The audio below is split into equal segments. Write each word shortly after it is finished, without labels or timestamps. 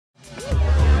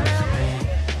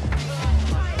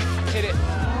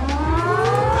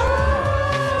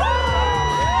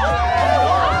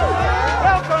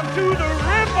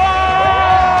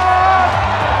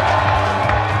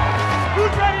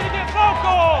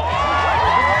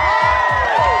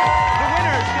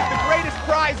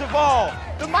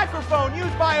microphone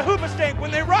used by a hoobastank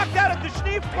when they rocked out at the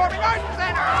Schneef Performing Arts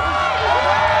Center.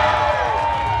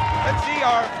 Let's see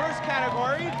our first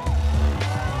category.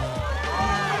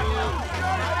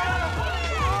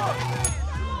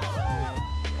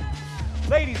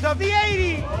 Ladies of the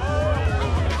 80s.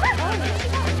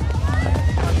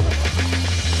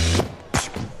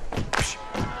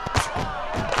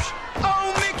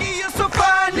 Oh, Mickey, you're so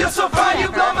fine, you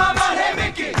blow my mind. Hey,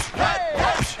 Mickey,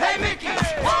 hey, Mickey.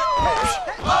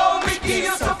 Oh, Mickey,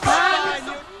 you're so fine.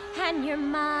 And you're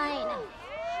mine.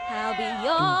 I'll be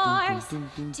yours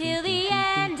till the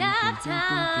end of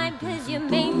time, 'cause you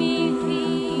made me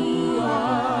feel.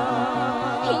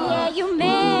 Yeah, you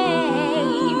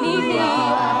made me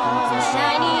feel so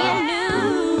shiny and new.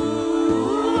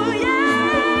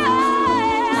 Yeah.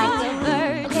 Like the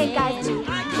virgin. Okay, guys.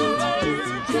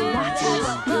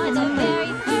 For the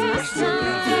very first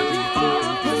time.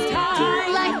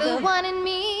 Like the one in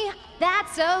me,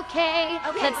 that's okay.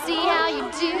 Let's see how you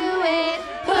do it.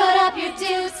 Put up your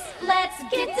deuce, let's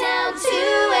get down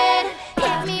to it.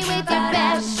 Hit me with your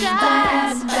best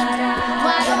shot.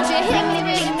 Why don't you hit me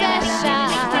with your best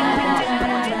shot?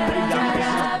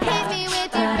 Hit me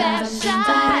with your best shot.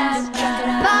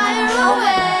 Fire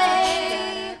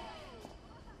away.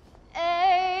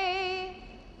 Hey,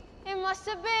 it must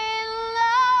have been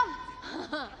love.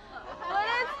 But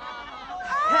it's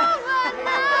over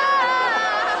now.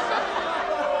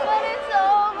 But it's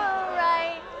over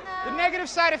right now. The negative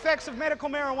side effects of medical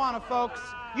marijuana, folks.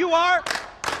 You are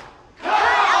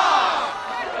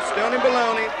Stony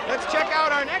Baloney. Let's check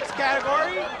out our next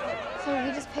category. So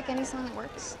we just pick any song that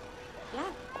works? Yeah.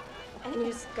 And you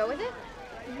just go with it?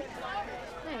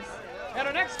 Nice. And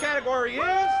our next category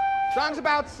is songs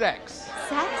about sex.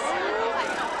 Sex?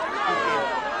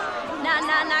 Nah,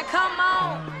 nah, nah, come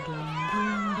on.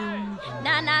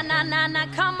 Nah, nah, nah, nah, nah,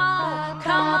 come on.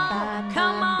 Come on,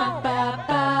 come on.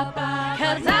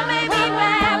 'Cause I may be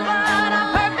bad, but I'm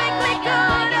perfectly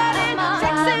good at it.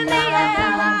 Sex in the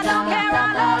air, I don't care, I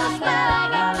know the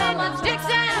smell of it. Sticks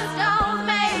and stones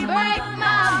may break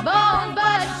my bones,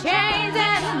 but chains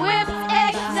and whips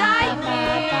excite me.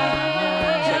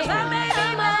 'Cause I may be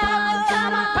bad,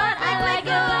 but I like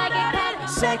it.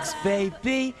 Sex,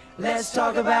 baby, let's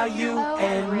talk about you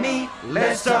and me.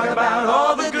 Let's talk about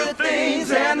all the good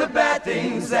things and the bad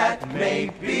things that may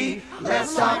be.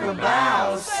 Let's talk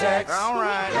about sex. All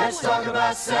right. Let's talk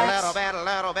about sex. A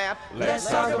little bit. Let's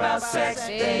talk about sex,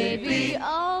 baby.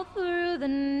 All through the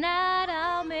night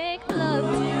I'll make love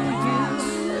to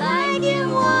you like you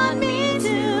want me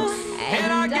to.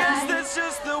 And I guess that's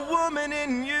just the woman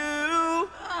in you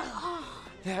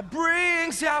that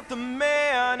brings out the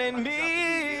man in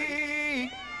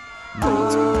me. I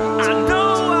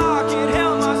know I can't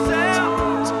help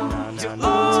myself. You're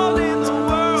all in the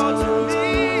world to me.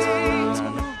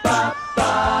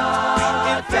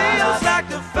 It feels like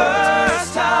the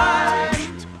first time.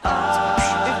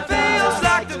 It feels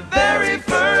like the very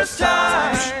first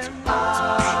time.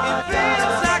 It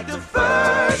feels like the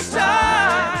first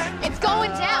time. It's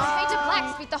going down. Major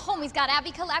Blackspeed, the homies got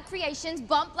Abby Collab Creations,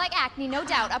 bump like acne, no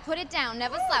doubt. I put it down,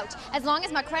 never slouch. As long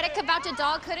as my credit could vouch, a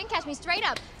dog couldn't catch me straight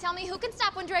up. Tell me who can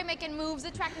stop when Dre making moves,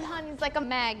 attracting honeys like a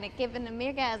magnet, giving them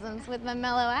orgasms with my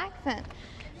mellow accent.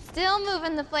 Still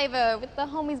moving the flavor with the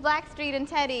homies Blackstreet and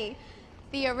Teddy,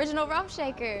 the original Rum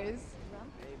Shakers.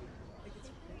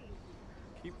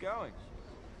 Keep going.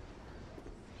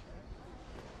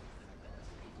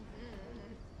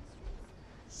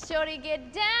 Shorty,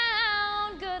 get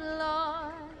down, good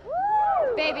Lord.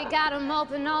 Baby got 'em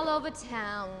open all over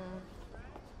town.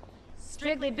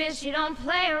 Strictly bitch, you don't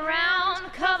play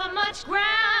around. Cover much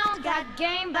ground, got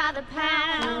game by the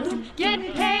pound.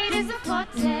 Getting paid is a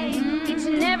forte, each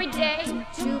and every day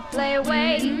to play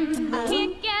away. I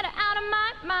can't get her out of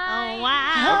my mind. Oh,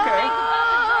 wow. Okay. Think about